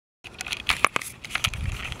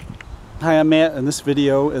Hi, I'm Matt, and this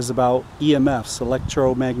video is about EMFs,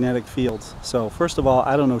 electromagnetic fields. So first of all,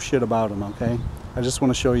 I don't know shit about them, okay? I just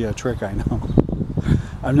want to show you a trick I know.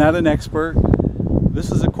 I'm not an expert.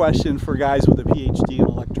 This is a question for guys with a PhD in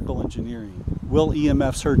electrical engineering. Will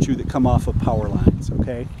EMFs hurt you that come off of power lines,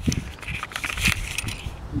 okay?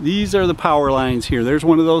 These are the power lines here. There's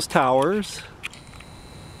one of those towers.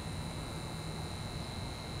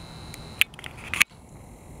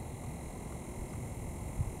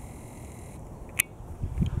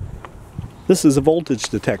 This is a voltage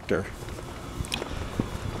detector.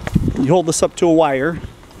 You hold this up to a wire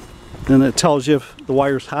and it tells you if the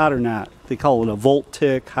wire's hot or not. They call it a volt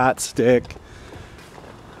tick, hot stick,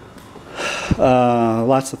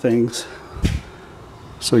 lots of things.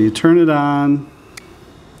 So you turn it on,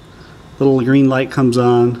 little green light comes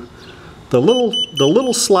on. The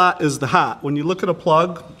little slot is the hot. When you look at a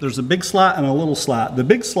plug, there's a big slot and a little slot. The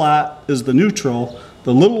big slot is the neutral,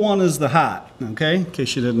 the little one is the hot, okay, in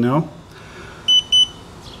case you didn't know.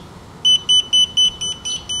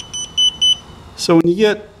 So when you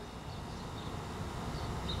get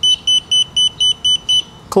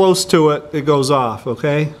close to it, it goes off,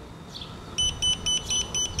 okay?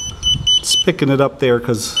 It's picking it up there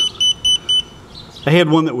because I had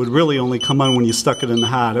one that would really only come on when you stuck it in the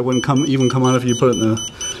hot. It wouldn't even come on if you put it in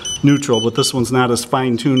the neutral, but this one's not as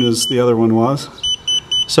fine-tuned as the other one was.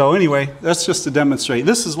 So anyway, that's just to demonstrate.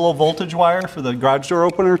 This is low voltage wire for the garage door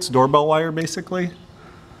opener. It's doorbell wire basically.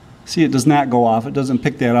 See, it does not go off. It doesn't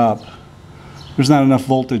pick that up. There's not enough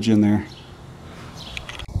voltage in there.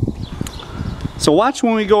 So watch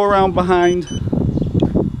when we go around behind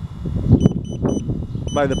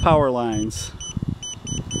by the power lines.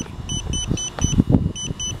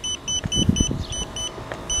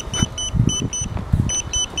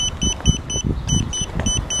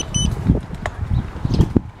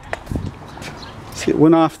 See, it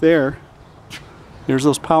went off there. There's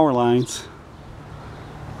those power lines.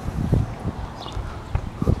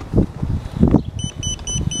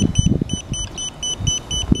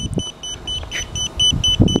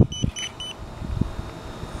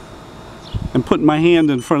 And putting my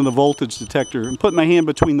hand in front of the voltage detector and putting my hand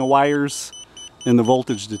between the wires and the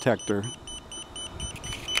voltage detector.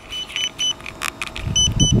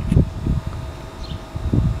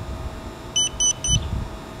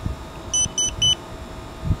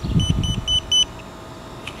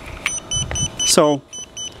 So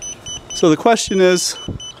the question is,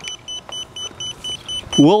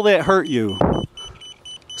 will that hurt you?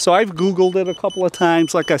 So I've Googled it a couple of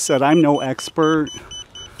times. Like I said, I'm no expert.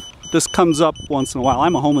 This comes up once in a while.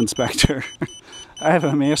 I'm a home inspector. I have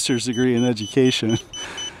a master's degree in education.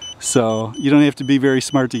 So you don't have to be very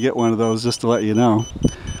smart to get one of those, just to let you know.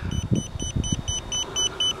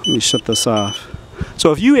 Let me shut this off.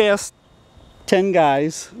 So if you ask 10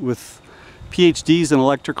 guys with PhDs in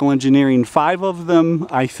electrical engineering, 5 of them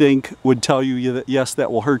I think would tell you that yes,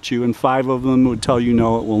 that will hurt you, and 5 of them would tell you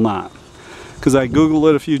no, it will not. Because I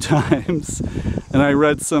Googled it a few times and I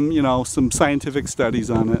read some, some scientific studies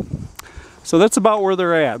on it. So that's about where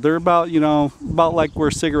they're at. They're about, about like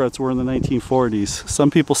where cigarettes were in the 1940s.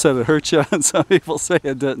 Some people said it hurt you and some people say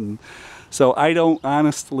it didn't. So I don't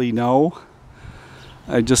honestly know.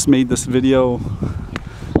 I just made this video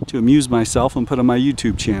to amuse myself and put on my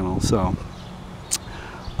YouTube channel. So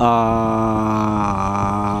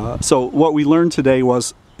what we learned today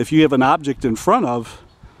was if you have an object in front of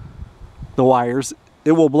the wires,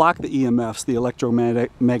 it will block the EMFs, the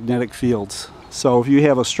electromagnetic fields. So if you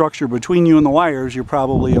have a structure between you and the wires, you're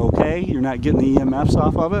probably okay. You're not getting the EMFs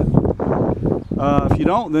off of it. If you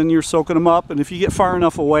don't, then you're soaking them up. And if you get far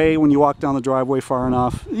enough away, when you walk down the driveway far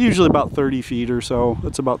enough, usually about 30 feet or so.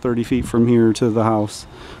 It's about 30 feet from here to the house.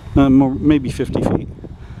 Maybe 50 feet.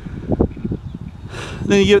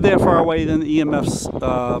 Then you get that far away, then the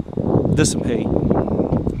EMFs dissipate.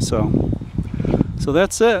 So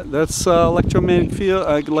that's it. That's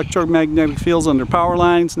electromagnetic fields under power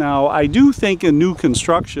lines. Now, I do think in new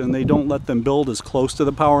construction, they don't let them build as close to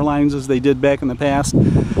the power lines as they did back in the past.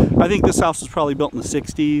 I think this house was probably built in the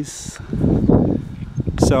 60s.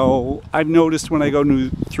 So I've noticed when I go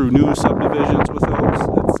through new subdivisions with those,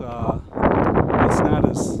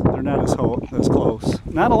 they're not as close.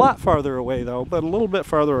 Not a lot farther away though, but a little bit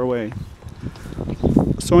farther away.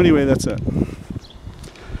 So anyway, that's it.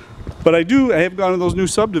 But I have gone to those new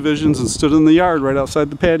subdivisions and stood in the yard right outside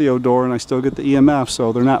the patio door, and I still get the EMF,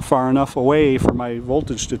 so they're not far enough away for my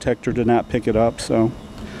voltage detector to not pick it up. So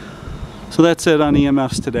that's it on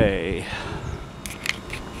EMFs today.